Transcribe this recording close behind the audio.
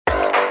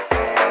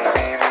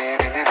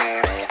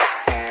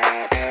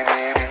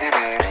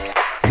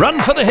Run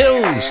for the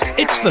hills.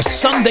 It's the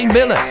Sunday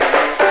Miller.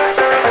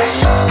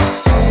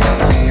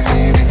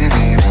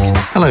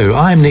 Hello,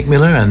 I'm Nick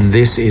Miller and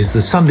this is the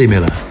Sunday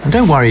Miller. And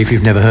don't worry if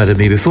you've never heard of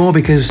me before,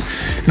 because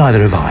neither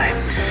have I.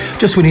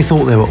 Just when you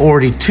thought there were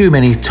already too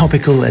many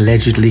topical,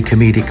 allegedly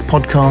comedic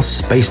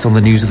podcasts based on the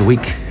news of the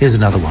week, here's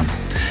another one.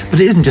 But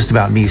it isn't just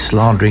about me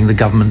slandering the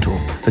government or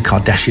the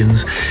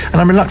Kardashians,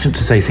 and I'm reluctant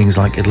to say things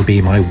like it'll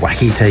be my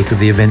wacky take of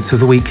the events of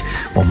the week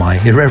or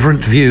my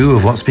irreverent view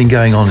of what's been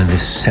going on in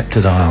this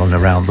sceptred isle and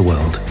around the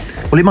world.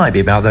 Well, it might be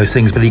about those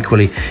things, but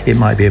equally it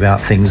might be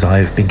about things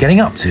I've been getting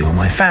up to, or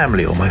my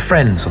family, or my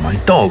friends, or my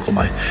dog, or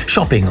my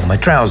shopping, or my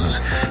trousers.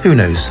 Who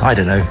knows? I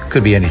don't know.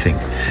 Could be anything.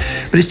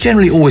 But it's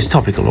generally always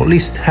topical, or at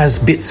least has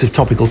bits of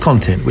topical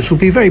content, which will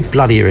be very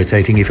bloody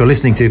irritating if you're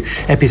listening to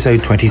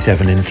episode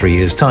 27 in 3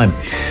 years' time.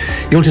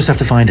 You'll just have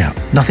to find out.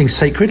 Nothing's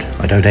sacred.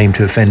 I don't aim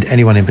to offend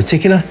anyone in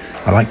particular.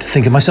 I like to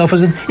think of myself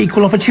as an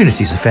equal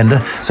opportunities offender,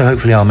 so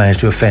hopefully I'll manage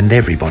to offend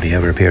everybody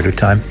over a period of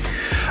time.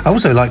 I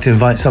also like to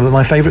invite some of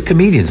my favourite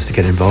comedians to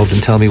get involved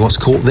and tell me what's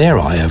caught their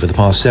eye over the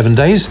past 7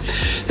 days.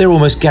 They're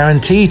almost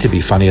guaranteed to be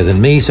funnier than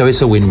me, so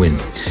it's a win-win.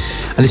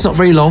 And it's not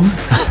very long,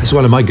 as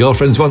one of my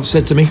girlfriends once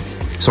said to me.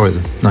 Sorry, the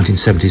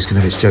 1970s can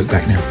have its joke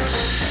back now.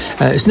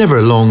 It's never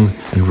a long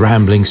and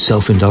rambling,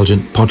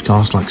 self-indulgent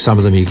podcast like some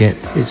of them you get.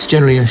 It's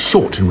generally a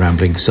short and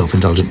rambling,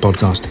 self-indulgent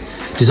podcast,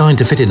 designed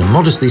to fit in a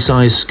modestly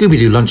sized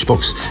Scooby-Doo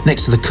lunchbox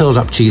next to the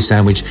curled-up cheese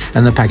sandwich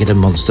and the packet of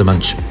Monster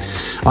Munch.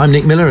 I'm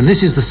Nick Miller, and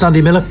this is the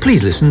Sunday Miller.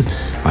 Please listen.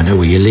 I know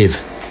where you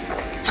live.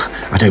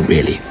 I don't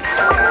really.